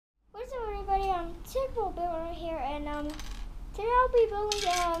typical builder here, and today I'll be building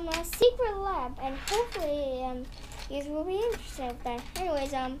a secret lab, and hopefully you guys will be interested in that.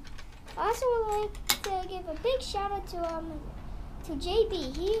 Anyways, I also would like to give a big shout out to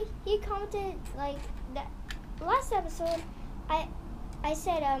JB. He commented like that last episode. I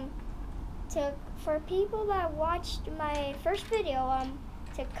said for people that watched my first video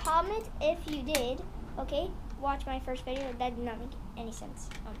to comment if you did. Okay, watch my first video. That did not make any sense.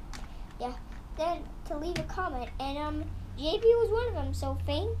 Yeah. Then to leave a comment, and JB was one of them. So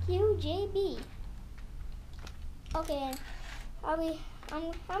thank you, JB. Okay, I'm gonna,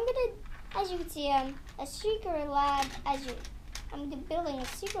 as you can see, a secret lab. I'm building a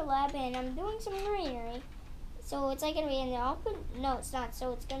secret lab, and I'm doing some greenery. So it's like gonna be in the open. No, it's not.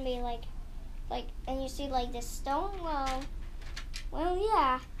 So it's gonna be like, and you see like the stone. Well,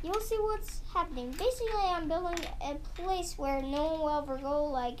 yeah, you'll see what's happening. Basically, I'm building a place where no one will ever go,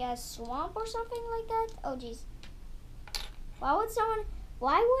 like a swamp or something like that. Oh, jeez. Why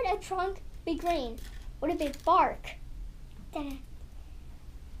would a trunk be green? Would it be bark?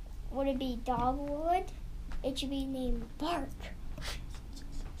 Would it be dogwood? It should be named bark.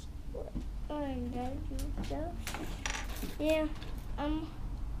 Yeah,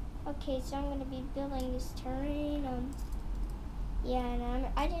 okay, so I'm gonna be building this terrain, yeah, and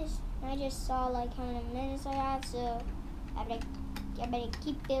I just saw like how many minutes I have, so I better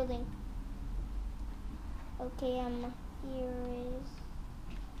keep building. Okay, here is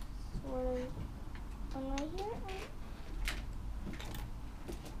sort of one right here.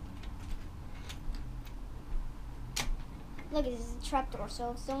 Look, this is a trapdoor,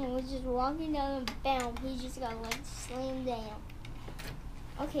 so if someone was just walking down and bam, he just got like slammed down.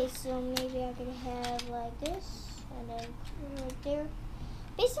 Okay, so maybe I could have like this, and then right there.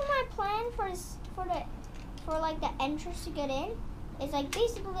 Basically, my plan for like the entrance to get in is like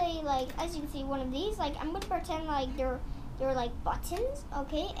basically like, as you can see, one of these. Like I'm gonna pretend like they're like buttons,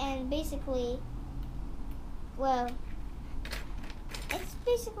 okay? And basically, well, it's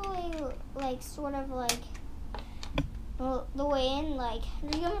basically like sort of like the way in. Like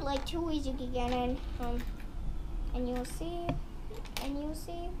there's gonna be like two ways you can get in, and you'll see. And you'll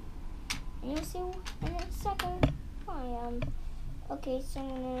see in a second why. Okay, so I'm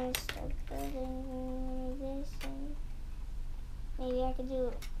gonna start building this, and maybe I could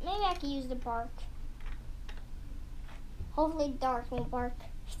use the bark. Hopefully dark won't bark.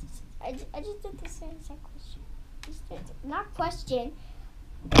 I just did the same question. Not question.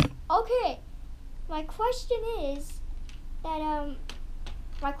 Okay, my question is that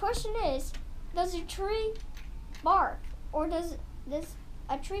does a tree bark, or does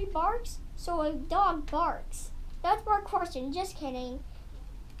a tree barks so a dog barks? That's my question. Just kidding.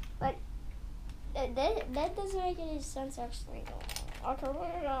 But that doesn't make any sense actually. Okay,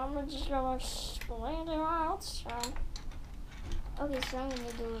 I'm just gonna explain it out. Okay, so I'm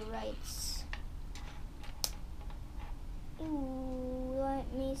gonna do it right. Ooh,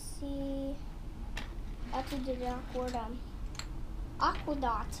 let me see. I have to do the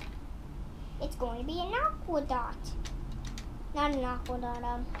aquadot. It's going to be an aquadot. Not an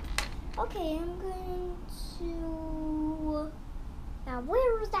aquadot. Okay, I'm going to. Now,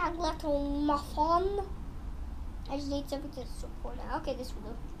 where is that little muffin? I just need something to support it. Okay, this will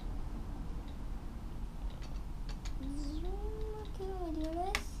do. Okay, let me do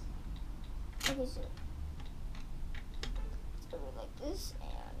this. Okay, so it's gonna be like this,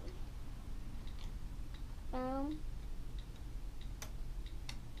 and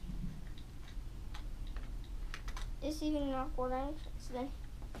it's even an awkward entrance then.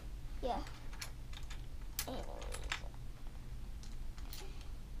 Yeah.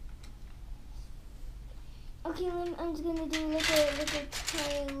 Okay, I'm just gonna do like a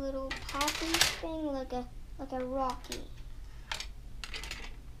tiny little poppy thing, like a rocky.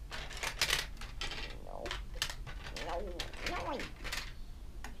 No.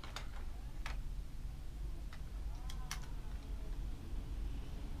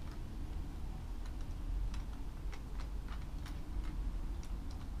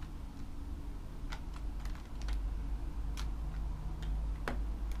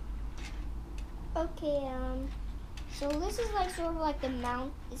 Okay, so this is like sort of like the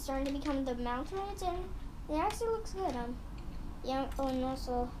mount. It's starting to become the mountains, and it actually looks good. Yeah. Oh, and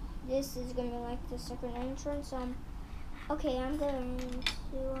also this is gonna be like the second entrance. Okay, I'm going to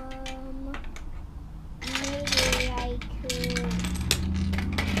maybe I could.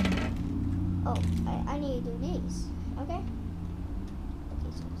 Oh, I need to do these. Okay.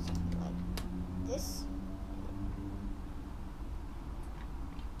 Okay, so something like this.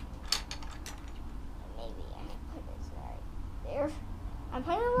 I'm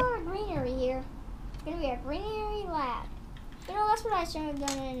putting a lot of greenery here. It's gonna be a greenery lab. You know, that's what I should have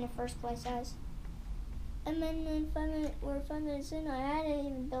done it in the first place as. And then we're 5 minutes in, I hadn't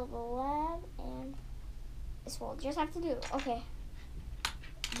even built a lab, and this will just have to do. Okay.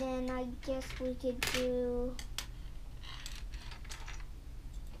 Then I guess we could do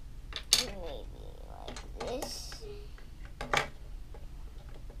maybe like this.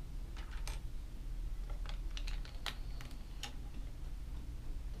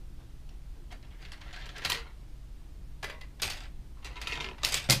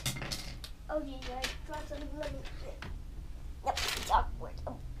 Oh geez, I dropped something. Yep, it's awkward.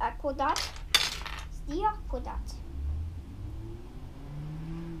 Oh, aqua dot. It's the aqua dot.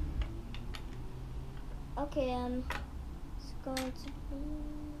 Okay, it's going to be,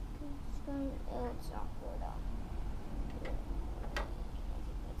 oh, it's awkward.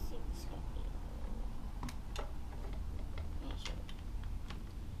 Let's see if it's going to be. Yeah, sure.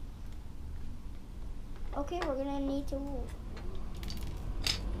 Okay, we're going to need to.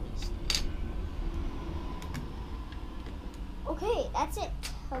 Okay, that's it.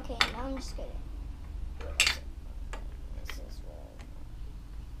 Okay, now I'm just gonna. This is where.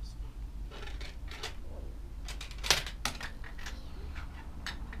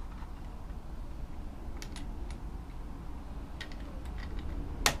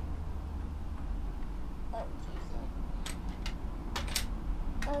 Oh, jeez.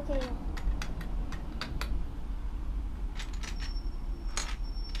 Okay.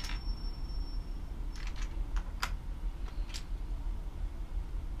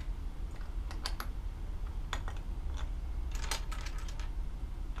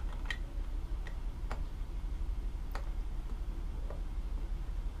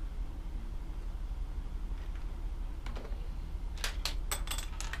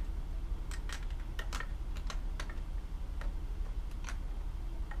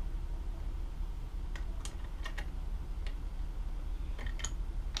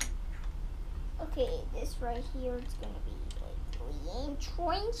 Okay, this right here is gonna be like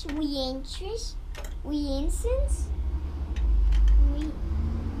reentrance.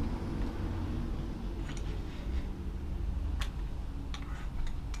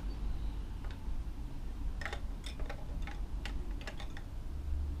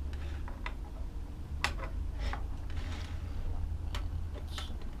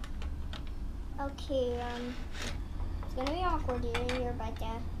 Okay, it's gonna be awkward here, but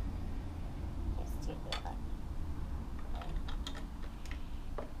let's do that.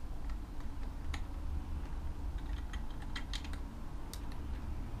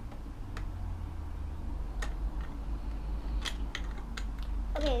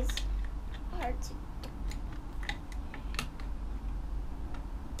 Okay, it's hard to.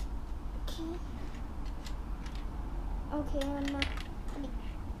 Okay,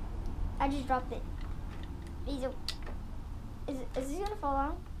 I just dropped it. Is this gonna fall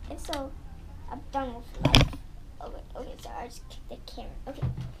out? If so, I'm done with life. Okay, sorry, I just kicked the camera. Okay,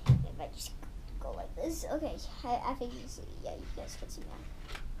 if I just go like this. Okay, I think you see. Yeah, you guys can see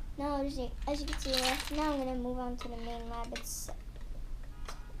now. Now, as you can see, now I'm gonna move on to the main lab. It's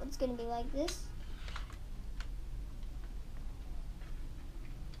gonna be like this.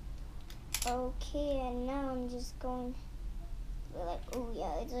 Okay, and now I'm just going like, oh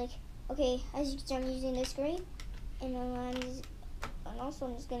yeah, it's like, okay, as you can see, I'm using this grade, and I'm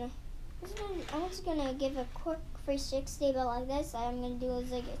just gonna give a quick 360, but like this, I'm gonna do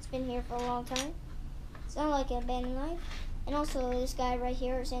is like, it's been here for a long time. It's not like an abandoned life. And also, this guy right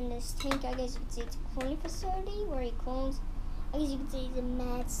here is in this tank. I guess you can see it's a cloning facility where he clones. I guess you can say he's a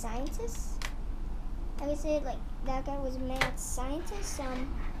mad scientist. Like I said, like that guy was a mad scientist. Okay,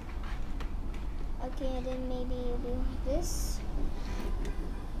 and then maybe it'll be like this.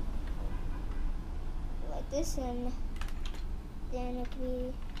 Like this, and then it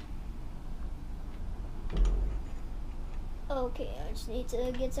could be. Okay, I just need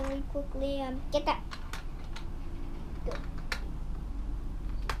to get something quickly. Get that. Good.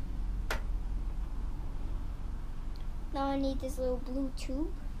 Now I need this little blue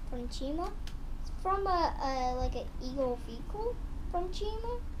tube from Chima. It's from like an Eagle vehicle from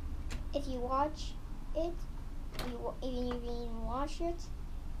Chima. If you watch it, if you even watch it,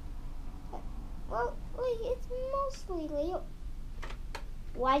 well, like, it's mostly Leo.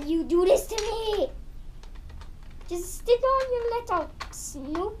 Why do you do this to me? Just stick on your little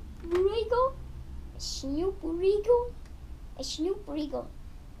Snoop Regal. Snoop Regal. A Snoop Regal.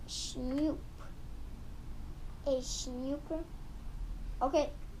 Snoop. A snooper.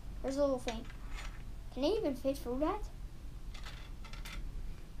 Okay, there's a little thing. Can I even fit through that?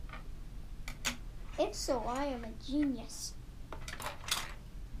 If so, I am a genius.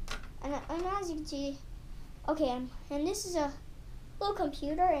 And And as you can see, okay, and this is a little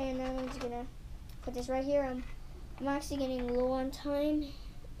computer, and I'm just gonna put this right here. I'm actually getting low on time,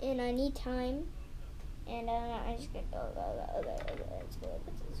 and I need time, and I just get okay, let's go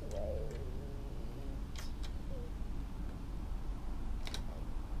put this away.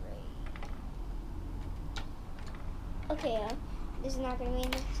 Okay, this is not gonna be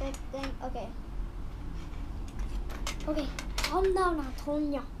the same thing. Okay. Okay, calm down,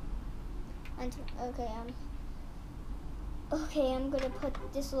 Antonia. Okay, okay, I'm gonna put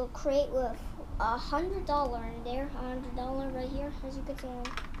this little crate with $100 in there. $100 right here, as you can see.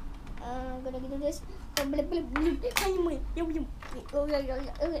 I'm gonna do this. Okay. Maybe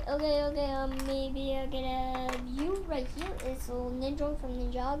I'll get a view right here. It's a little ninja from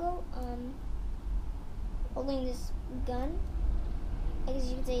Ninjago. Holding this gun. As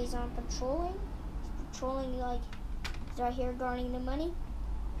you can see, he's on patrolling. He's patrolling like he's right here guarding the money.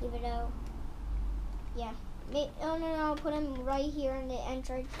 Even though, yeah. Oh no, I'll put him right here in the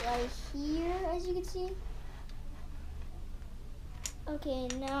entrance, right here, as you can see. Okay,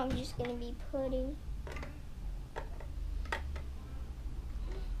 now I'm just gonna be putting.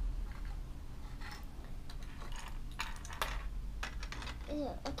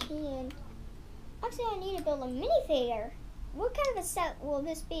 Okay, and actually, I need to build a minifigure. What kind of a set will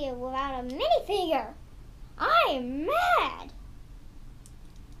this be without a minifigure? I am mad.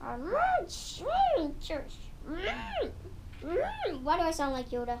 I'm mad strangers. Why do I sound like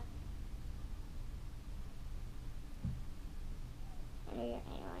Yoda?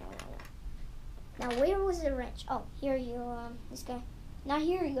 Now where was the wrench? Oh, here you this guy. Now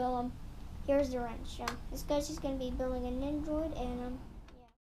here you go. Here's the wrench. This guy's just gonna be building an android, and